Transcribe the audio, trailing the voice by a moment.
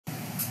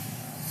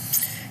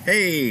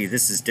Hey,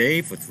 this is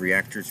Dave with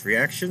Reactors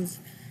Reactions,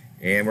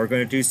 and we're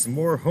going to do some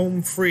more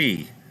home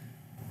free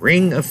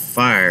Ring of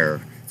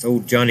Fire. It's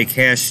old Johnny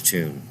Cash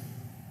tune.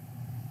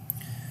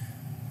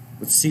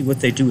 Let's see what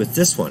they do with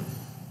this one.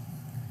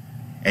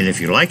 And if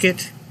you like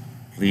it,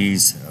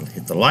 please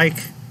hit the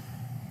like,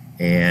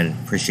 and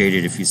appreciate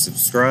it if you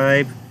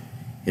subscribe.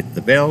 Hit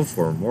the bell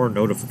for more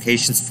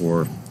notifications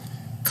for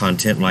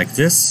content like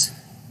this.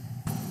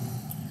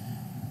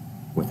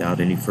 Without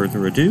any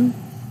further ado,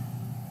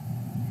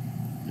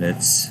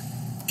 let's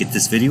get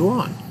this video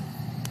on.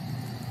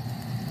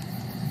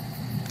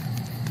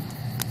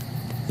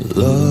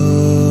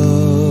 Love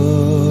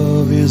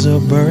is a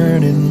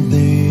burning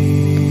thing,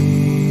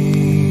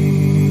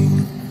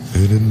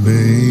 and it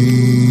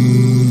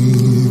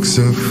makes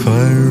a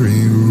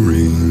fiery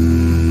ring,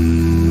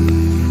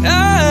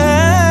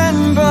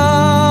 and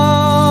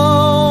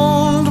bound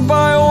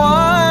by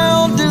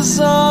wild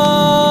desire,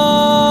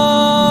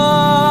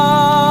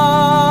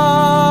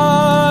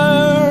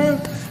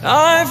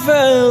 I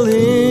fell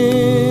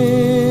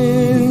into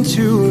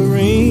a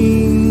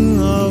ring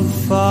of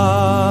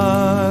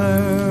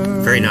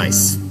fire. Very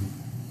nice.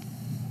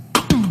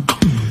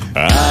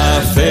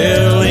 I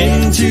fell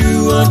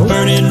into a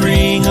burning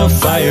ring of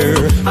fire.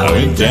 I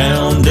went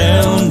down,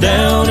 down,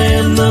 down,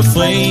 and the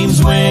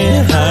flames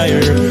went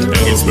higher.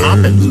 It's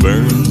burns,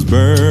 burns,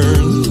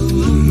 burns,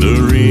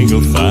 the ring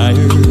of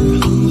fire,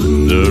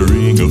 the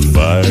ring of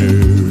fire.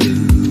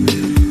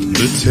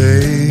 The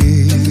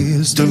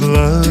taste of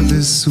love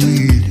is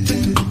sweet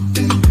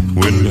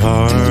when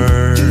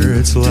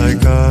hearts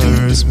like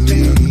ours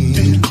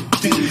meet.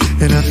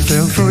 And I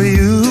fell for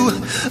you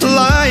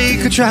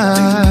like a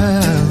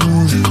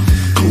child.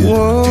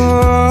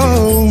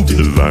 Whoa,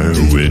 the fire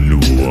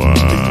went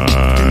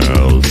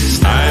wild.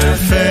 I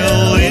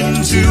fell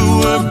into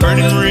a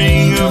burning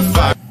ring of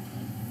fire.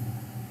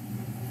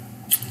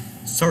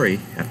 Sorry,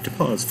 have to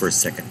pause for a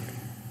second.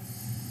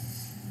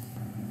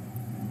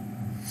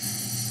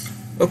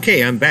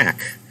 Okay, I'm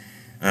back.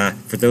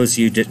 For those of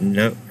you didn't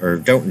know or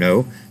don't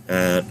know,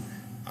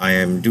 I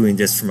am doing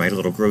this for my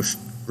little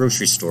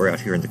grocery store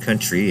out here in the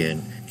country,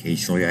 and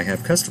occasionally I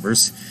have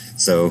customers,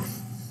 so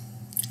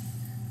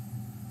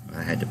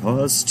I had to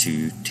pause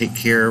to take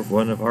care of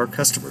one of our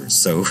customers.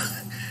 So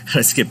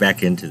let's get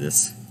back into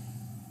this.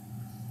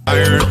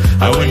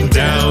 I went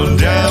down,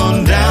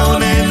 down,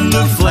 down, and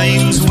the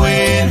flames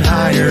went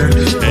higher.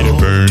 And it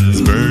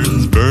burns,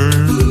 burns,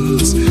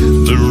 burns,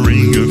 the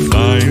ring of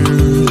fire,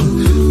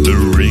 the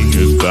ring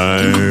of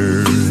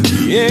fire.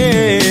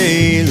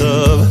 Yeah,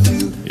 love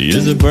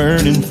is a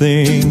burning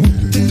thing,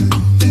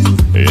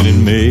 and it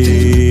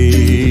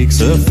makes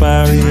a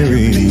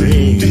fiery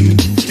ring.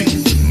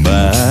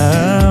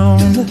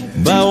 Bound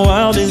by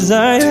wild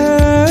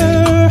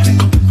desire,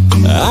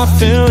 I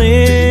fell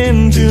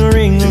into a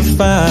ring of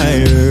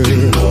fire.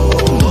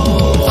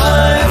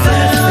 I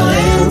fell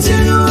into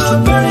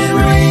a burning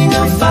ring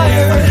of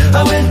fire.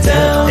 I went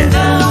down,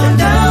 down,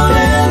 down,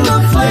 and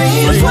the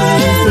flames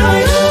went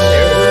higher.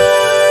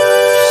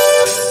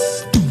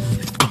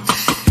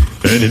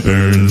 And it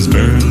burns,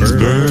 burns,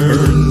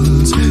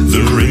 burns,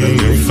 the ring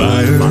of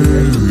fire,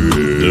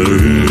 the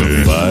ring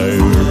of fire,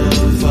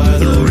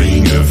 the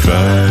ring of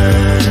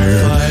fire,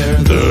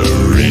 the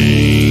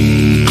ring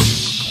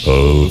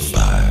of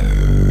fire.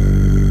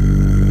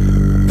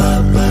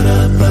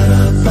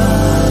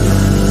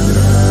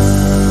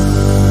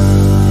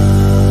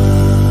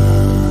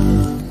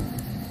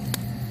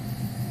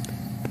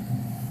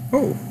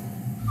 Oh.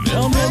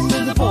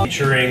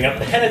 Featuring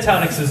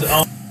Pentatonics'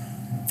 own.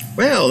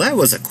 Well, that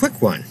was a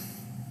quick one.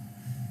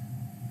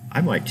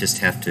 I might just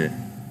have to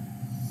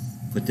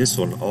put this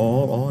one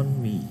all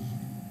on me.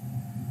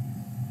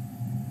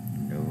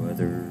 No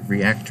other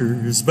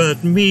reactors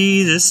but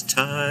me this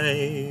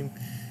time.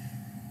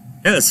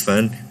 That was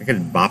fun. I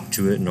could bop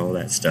to it and all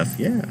that stuff.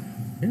 Yeah.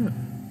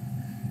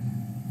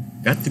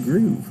 Got the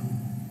groove.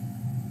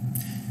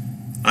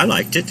 I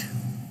liked it.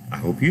 I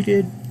hope you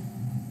did.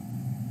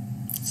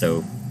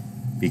 So,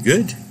 be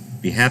good,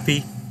 be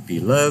happy, be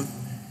loved,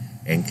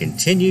 and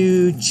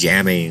continue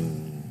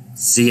jamming.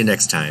 See you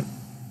next time.